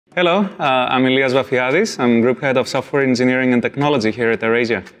Hello, I'm Elias Vafiadis. I'm Group Head of Software Engineering and Technology here at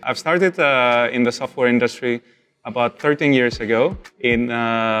AirAsia. I've started in the software industry about 13 years ago in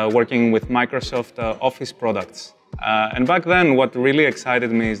working with Microsoft Office products. And back then, what really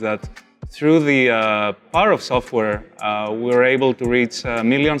excited me is that through the power of software, we were able to reach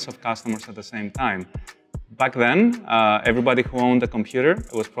millions of customers at the same time. Back then, everybody who owned a computer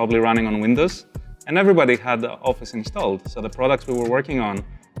was probably running on Windows, and everybody had Office installed. So the products we were working on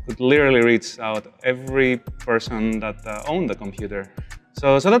could literally reach out every person that owned a computer.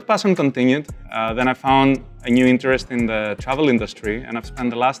 So that passion continued. Then I found a new interest in the travel industry, and I've spent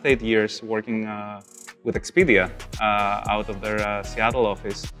the last 8 years working with Expedia out of their Seattle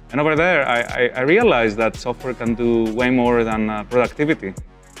office. And over there, I realized that software can do way more than productivity.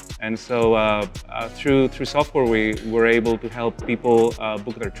 And so through software, we were able to help people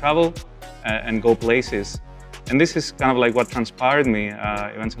book their travel and go places. And this is kind of like what transpired me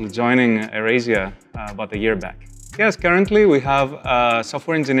eventually joining AirAsia about a year back. Yes, currently we have a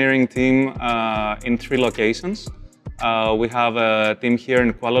software engineering team in 3 locations. We have a team here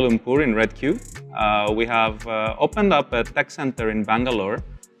in Kuala Lumpur in Red Queue. We have opened up a tech center in Bangalore.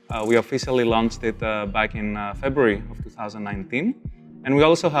 We officially launched it back in February of 2019. And we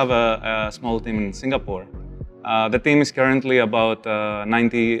also have a small team in Singapore. The team is currently about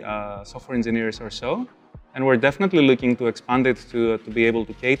 90 software engineers or so. And we're definitely looking to expand it to be able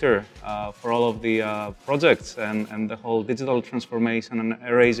to cater for all of the projects and the whole digital transformation and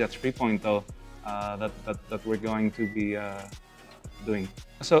AirAsia 3.0 that we're going to be doing.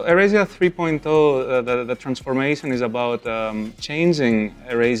 So AirAsia 3.0, the transformation is about changing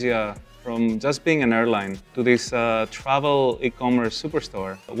AirAsia from just being an airline to this travel e-commerce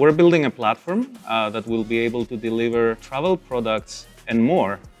superstore. We're building a platform that will be able to deliver travel products and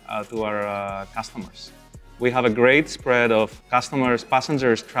more to our customers. We have a great spread of customers,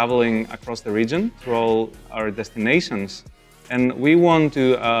 passengers traveling across the region through all our destinations. And we want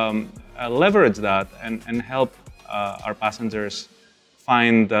to leverage that and help our passengers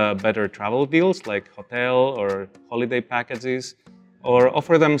find better travel deals like hotel or holiday packages, or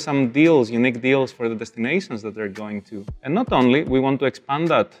offer them some deals, unique deals for the destinations that they're going to. And not only, we want to expand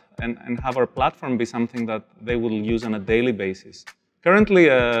that and have our platform be something that they will use on a daily basis. Currently,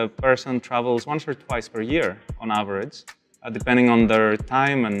 a person travels once or twice per year on average, depending on their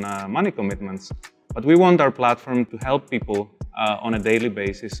time and money commitments. But we want our platform to help people on a daily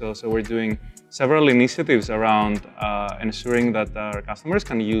basis. So we're doing several initiatives around ensuring that our customers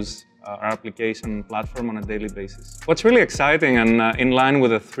can use our application platform on a daily basis. What's really exciting and in line with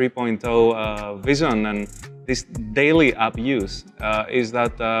the 3.0 vision and this daily app use is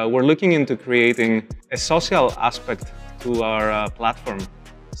that we're looking into creating a social aspect to our platform.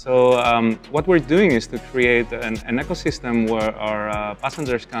 So what we're doing is to create an ecosystem where our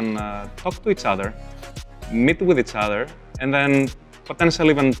passengers can talk to each other, meet with each other, and then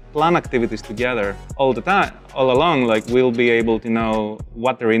potentially even plan activities together all the time, all along. Like, we'll be able to know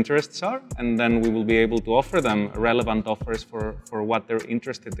what their interests are, and then we will be able to offer them relevant offers for what they're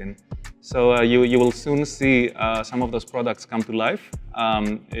interested in. So you will soon see some of those products come to life.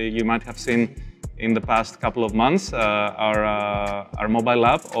 You might have seen in the past couple of months, our mobile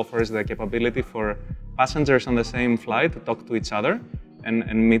app offers the capability for passengers on the same flight to talk to each other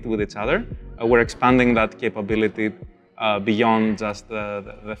and meet with each other. We're expanding that capability beyond just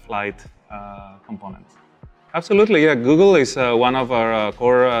the flight component. Absolutely, yeah. Google is one of our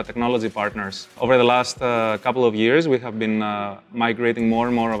core technology partners. Over the last couple of years, we have been migrating more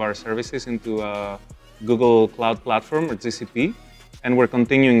and more of our services into Google Cloud Platform, or GCP. And we're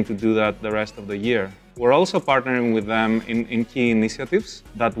continuing to do that the rest of the year. We're also partnering with them in key initiatives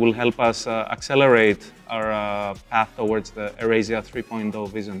that will help us accelerate our path towards the AirAsia 3.0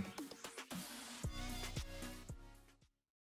 vision.